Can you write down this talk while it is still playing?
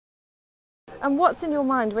And what's in your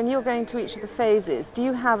mind when you're going to each of the phases? Do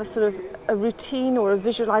you have a sort of a routine or a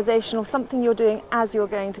visualisation or something you're doing as you're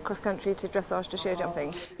going to cross-country, to dressage, to show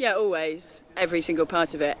jumping? Yeah, always. Every single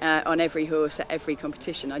part of it, on every horse, at every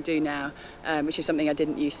competition I do now, which is something I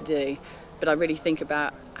didn't used to do. But I really think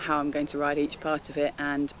about how I'm going to ride each part of it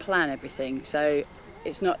and plan everything. So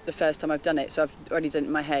it's not the first time I've done it, so I've already done it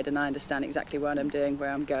in my head and I understand exactly what I'm doing,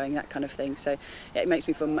 where I'm going, that kind of thing. So it makes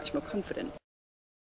me feel much more confident.